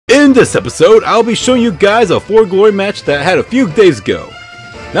In this episode, I'll be showing you guys a 4 Glory match that I had a few days ago.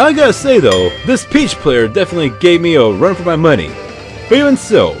 Now I gotta say though, this Peach player definitely gave me a run for my money. But even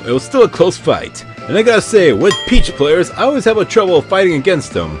so, it was still a close fight. And I gotta say, with Peach players, I always have a trouble fighting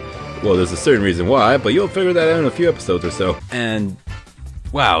against them. Well, there's a certain reason why, but you'll figure that out in a few episodes or so. And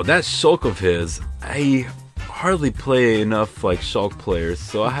wow, that Shulk of his, I hardly play enough like Shulk players,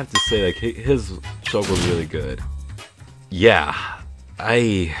 so I have to say like his Shulk was really good. Yeah,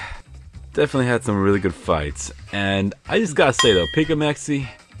 I definitely had some really good fights, and I just gotta say though, Pika Maxi,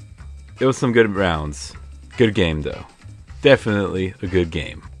 it was some good rounds. Good game though. Definitely a good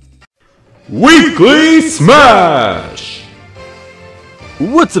game. Weekly Smash!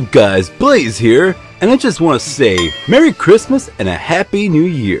 What's up guys, Blaze here, and I just want to say Merry Christmas and a Happy New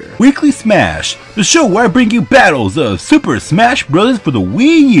Year. Weekly Smash, the show where I bring you battles of Super Smash Bros. For the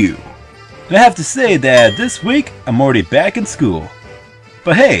Wii U. And I have to say that this week, I'm already back in school.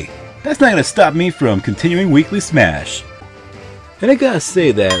 But hey, that's not gonna stop me from continuing Weekly Smash. And I gotta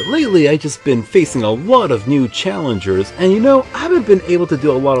say that lately I've just been facing a lot of new challengers, and you know, I haven't been able to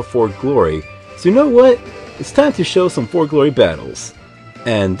do a lot of 4 Glory. So you know what? It's time to show some 4 Glory battles.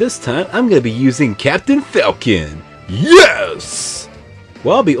 And this time I'm gonna be using Captain Falcon. Yes!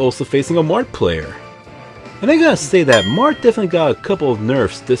 Well, I'll be also facing a Mart player. And I gotta say that Mart definitely got a couple of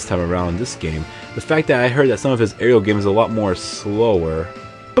nerfs this time around in this game. The fact that I heard that some of his aerial game is a lot more slower.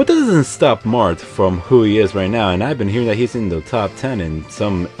 But that doesn't stop Mart from who he is right now, and I've been hearing that he's in the top 10 in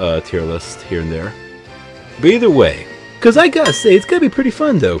some tier list here and there. But either way, cause I gotta say it's gonna be pretty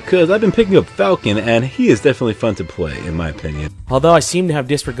fun though, cause I've been picking up Falcon and he is definitely fun to play in my opinion. Although I seem to have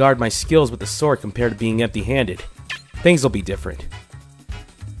disregarded my skills with the sword compared to being empty-handed, things will be different.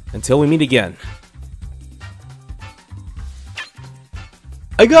 Until we meet again.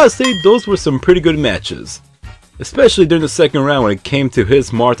 I gotta say those were some pretty good matches. Especially during the second round when it came to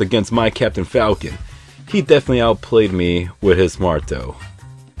his Mart against my Captain Falcon. He definitely outplayed me with his Mart though.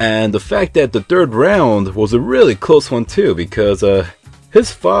 And the fact that the third round was a really close one too, because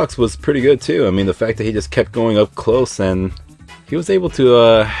his Fox was pretty good too. I mean, the fact that he just kept going up close and he was able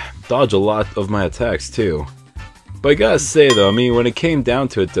to dodge a lot of my attacks too. But I gotta say though, I mean, when it came down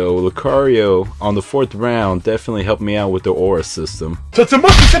to it though, Lucario on the 4th round definitely helped me out with the aura system. And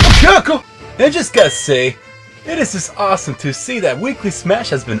I just gotta say, it is just awesome to see that Weekly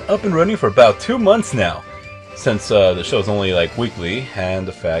Smash has been up and running for about 2 months now. Since the show's only like weekly, and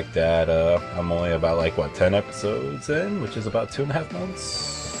the fact that I'm only about like, what, 10 episodes in, which is about 2.5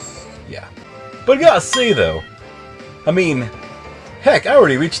 months? Yeah. But I gotta say though, I mean, heck, I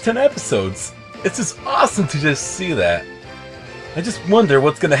already reached 10 episodes. It's just awesome to just see that. I just wonder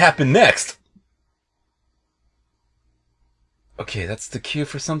what's gonna happen next. Okay, that's the cue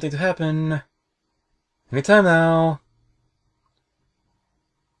for something to happen. Anytime now.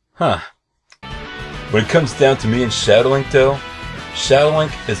 Huh. When it comes down to me and Shadowlink though,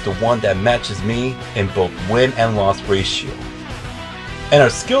 Shadowlink is the one that matches me in both win and loss ratio. And our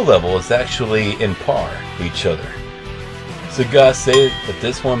skill level is actually in par with each other. So gotta say that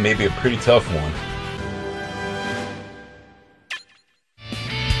this one may be a pretty tough one.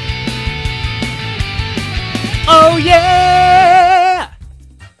 Oh yeah!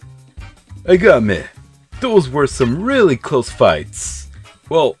 I gotta admit, those were some really close fights.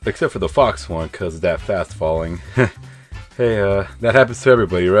 Well, except for the Fox one, because of that fast falling. Hey, that happens to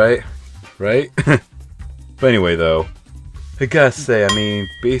everybody, right? Right? But anyway, though, I gotta say, I mean,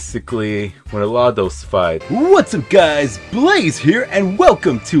 basically, when a lot of those fights... What's up, guys? Blaze here, and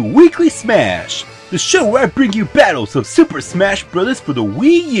welcome to Weekly Smash, the show where I bring you battles of Super Smash Bros. For the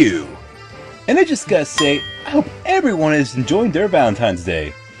Wii U. And I just gotta say, I hope everyone is enjoying their Valentine's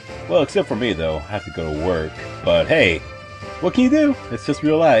Day. Well, except for me, though. I have to go to work. But hey, what can you do? It's just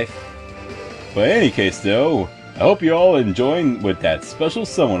real life. But in any case, though, I hope you're all enjoying with that special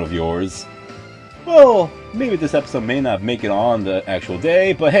someone of yours. Well, maybe this episode may not make it on the actual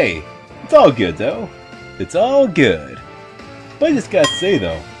day, but hey, it's all good, though. It's all good. But I just gotta say,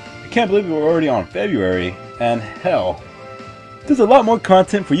 though, I can't believe we're already on February, and hell, there's a lot more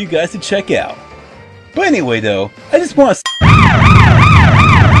content for you guys to check out. But anyway, though, I just want to...